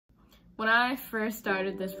When I first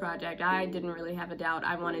started this project, I didn't really have a doubt.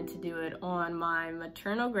 I wanted to do it on my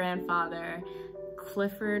maternal grandfather,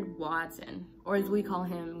 Clifford Watson, or as we call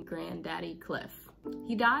him, Granddaddy Cliff.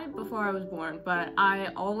 He died before I was born, but I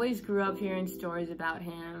always grew up hearing stories about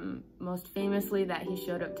him, most famously that he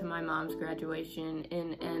showed up to my mom's graduation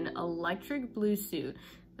in an electric blue suit.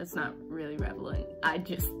 That's not really relevant. I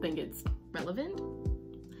just think it's relevant.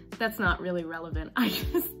 That's not really relevant. I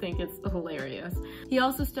just think it's hilarious. He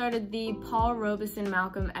also started the Paul Robeson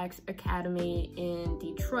Malcolm X Academy in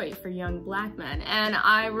Detroit for young black men. And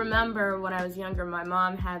I remember when I was younger, my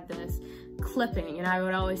mom had this clipping and I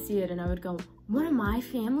would always see it and I would go, one of my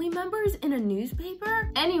family members in a newspaper?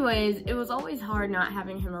 Anyways, it was always hard not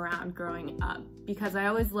having him around growing up because I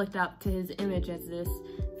always looked up to his image as this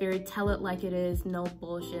very tell it like it is, no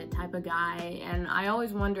bullshit type of guy, and I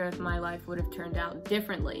always wonder if my life would have turned out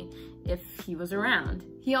differently if he was around.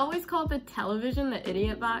 He always called the television the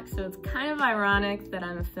idiot box, so it's kind of ironic that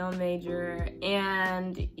I'm a film major,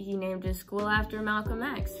 and he named his school after Malcolm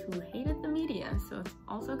X, who hated the media, so it's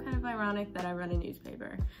also kind of ironic that I run a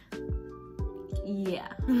newspaper. Yeah.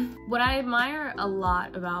 What I admire a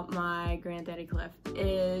lot about my granddaddy Cliff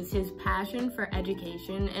is his passion for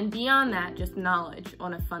education and beyond that, just knowledge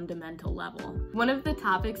on a fundamental level. One of the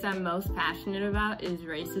topics I'm most passionate about is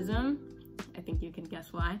racism. I think you can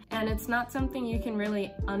guess why. And it's not something you can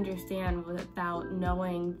really understand without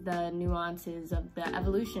knowing the nuances of the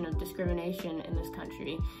evolution of discrimination in this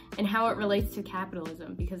country and how it relates to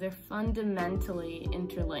capitalism, because they're fundamentally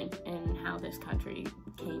interlinked in how this country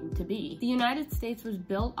came to be. The United States was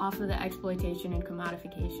built off of the exploitation and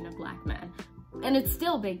commodification of black men, and it's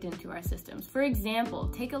still baked into our systems. For example,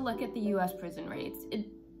 take a look at the US prison rates.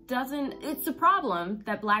 It's a problem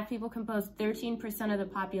that black people compose 13% of the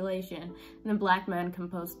population, and then black men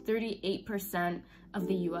compose 38% of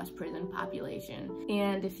the US prison population.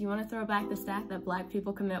 And if you want to throw back the stat that black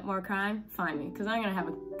people commit more crime, find me, because I'm gonna have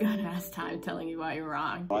a good ass time telling you why you're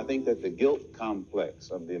wrong. I think that the guilt complex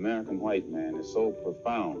of the American white man is so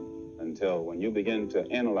profound until when you begin to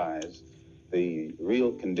analyze the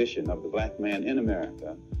real condition of the black man in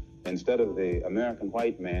America, instead of the American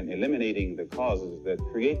white man eliminating the causes that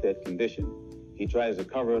create that condition, he tries to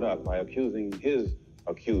cover it up by accusing his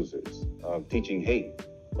accusers of teaching hate.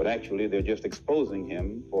 But actually, they're just exposing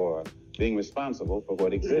him for being responsible for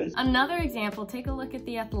what exists. Another example, take a look at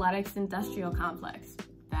the athletics industrial complex.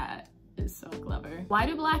 That is so clever. Why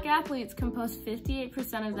do black athletes compose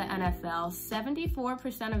 58% of the NFL,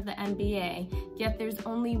 74% of the NBA, yet there's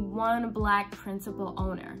only one black principal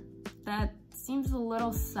owner? That seems a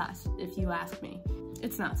little sus, if you ask me.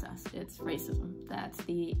 It's not sus, it's racism. That's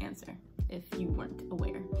the answer, if you weren't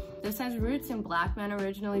aware. This has roots in black men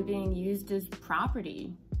originally being used as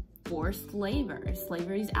property, forced labor.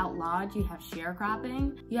 Slavery's outlawed, you have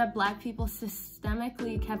sharecropping. You have black people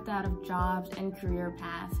systemically kept out of jobs and career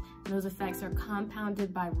paths. And those effects are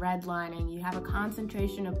compounded by redlining. You have a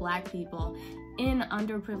concentration of black people in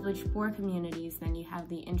underprivileged poor communities. Then you have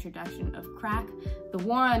the introduction of crack, the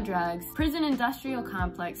war on drugs, prison industrial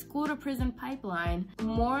complex, school to prison pipeline.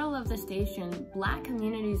 Moral of the station, black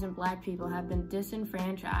communities and black people have been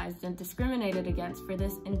disenfranchised and discriminated against for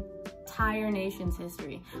this entire nation's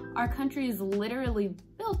history. Our country is literally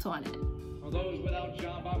built on it. For those without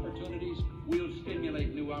job opportunities, we'll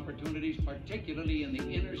stimulate new opportunities, particularly in the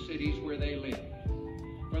inner cities where they live.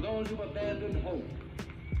 For those who've abandoned hope,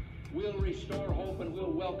 we'll restore hope and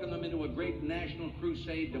we'll welcome them into a great national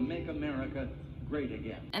crusade to make America great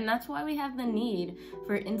again. And that's why we have the need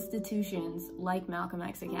for institutions like Malcolm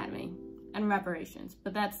X Academy and reparations.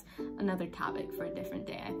 But that's another topic for a different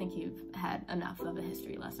day. I think you've had enough of a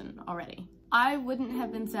history lesson already. I wouldn't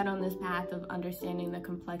have been set on this path of understanding the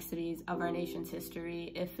complexities of our nation's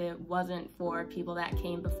history if it wasn't for people that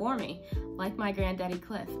came before me, like my granddaddy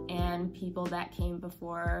Cliff, and people that came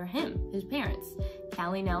before him, his parents,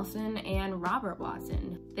 Callie Nelson and Robert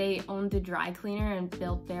Watson. They owned a dry cleaner and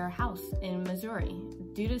built their house in Missouri.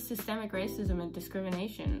 Due to systemic racism and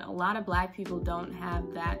discrimination, a lot of black people don't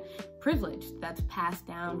have that privilege that's passed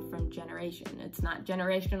down from generation. It's not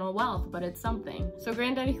generational wealth, but it's something. So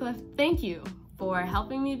Granddaddy Cliff, thank you for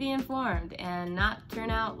helping me be informed and not turn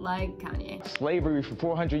out like Kanye. Slavery for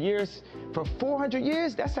 400 years? For 400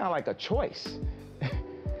 years? That sounds like a choice.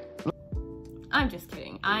 I'm just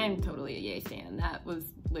kidding. I am totally a Ye stan. That was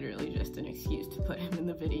literally just an excuse to put him in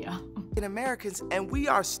the video. Americans, and we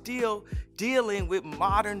are still dealing with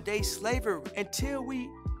modern day slavery until we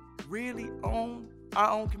really own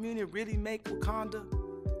our own community, really make Wakanda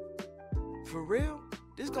for real.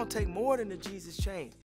 This is gonna take more than the Jesus chain.